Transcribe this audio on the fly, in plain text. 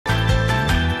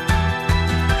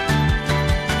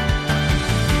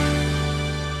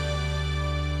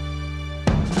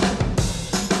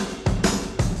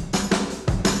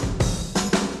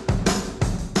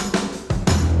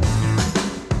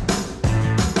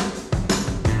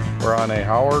We're on a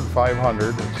Howard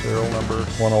 500, it's serial number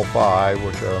 105,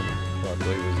 which I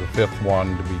believe is the fifth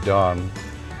one to be done.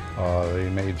 They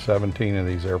made 17 of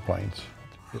these airplanes.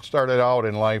 It started out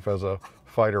in life as a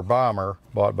fighter bomber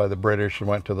bought by the British and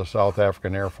went to the South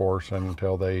African Air Force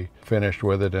until they finished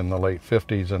with it in the late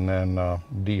 50s, and then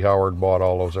D. Howard bought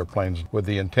all those airplanes with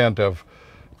the intent of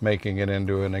making it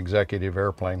into an executive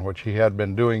airplane, which he had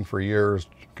been doing for years,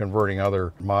 converting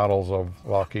other models of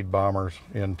Lockheed bombers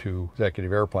into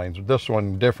executive airplanes. This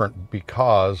one different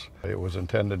because it was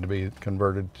intended to be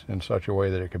converted in such a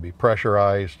way that it could be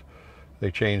pressurized.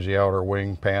 They changed the outer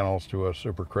wing panels to a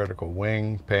supercritical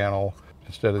wing panel.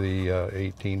 Instead of the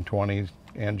 1820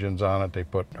 engines on it, they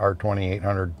put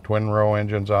R2800 twin row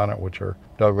engines on it, which are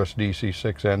Douglas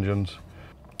DC-6 engines.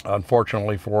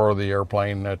 Unfortunately for the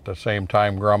airplane, at the same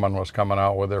time Grumman was coming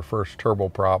out with their first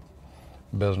turboprop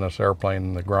business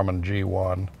airplane, the Grumman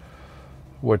G1,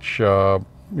 which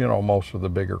most of the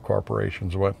bigger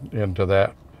corporations went into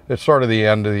that. It's sort of the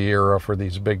end of the era for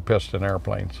these big piston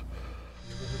airplanes.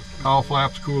 All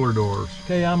flaps, cooler doors.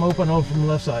 Okay, I'm open from the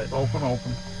left side. Open.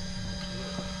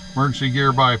 Emergency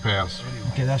gear bypass.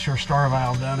 Okay, that's your star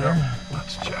valve down there.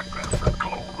 Let's check that for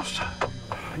closed.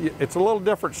 It's a little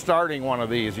different starting one of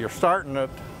these. You're starting it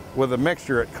with a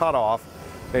mixture at cutoff,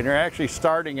 and you're actually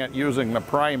starting it using the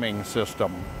priming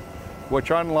system,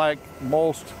 which unlike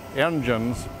most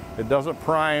engines, it doesn't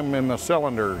prime in the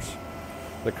cylinders.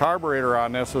 The carburetor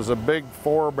on this is a big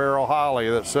 4-barrel Holly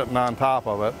that's sitting on top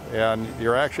of it, and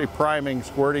you're actually priming,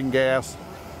 squirting gas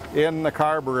in the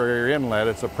carburetor inlet.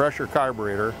 It's a pressure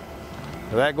carburetor.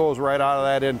 That goes right out of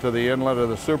that into the inlet of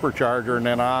the supercharger and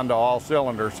then on to all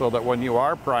cylinders, so that when you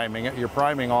are priming it, you're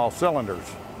priming all cylinders.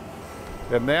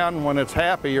 And then when it's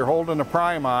happy, you're holding the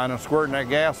prime on and squirting that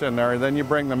gas in there, and then you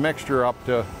bring the mixture up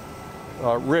to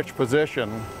rich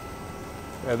position,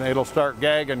 and it'll start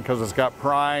gagging because it's got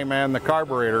prime and the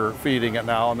carburetor feeding it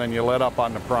now, and then you let up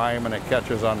on the prime and it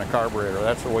catches on the carburetor.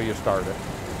 That's the way you start it.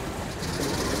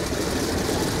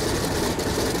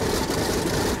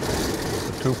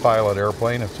 Two-pilot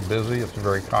airplane. It's busy. It's a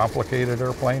very complicated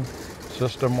airplane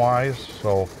system-wise.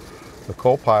 So the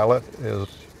co-pilot is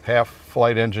half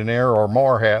flight engineer or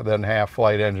more than half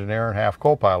flight engineer and half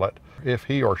co-pilot. If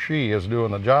he or she is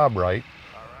doing the job right,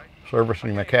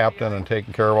 servicing the captain and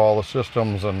taking care of all the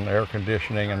systems and air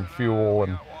conditioning and fuel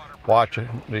and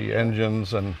watching the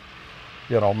engines and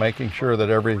making sure that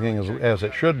everything is as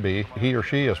it should be, he or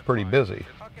she is pretty busy.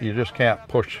 You just can't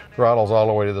push throttles all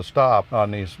the way to the stop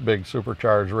on these big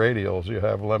supercharged radials. You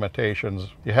have limitations.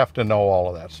 You have to know all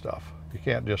of that stuff. You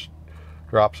can't just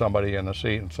drop somebody in the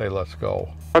seat and say, let's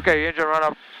go. Okay, engine run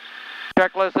up.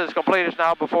 Checklist is completed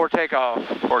now before takeoff.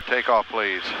 Before takeoff,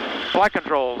 please. Flight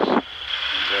controls.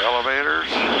 The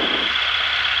elevators,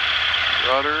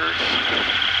 rudders,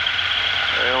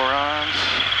 ailerons,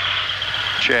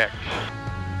 checked.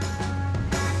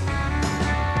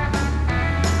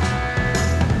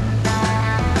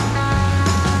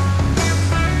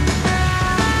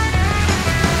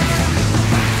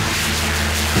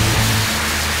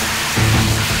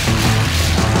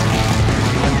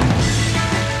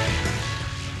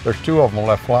 There's two of them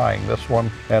left flying, this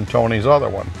one and Tony's other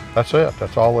one. That's it.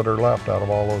 That's all that are left out of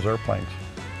all those airplanes.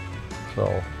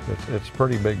 So it's a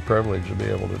pretty big privilege to be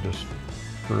able to just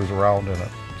cruise around in it.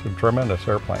 It's a tremendous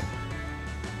airplane.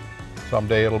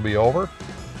 Someday it'll be over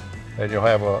and you'll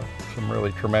have some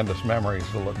really tremendous memories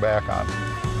to look back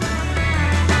on.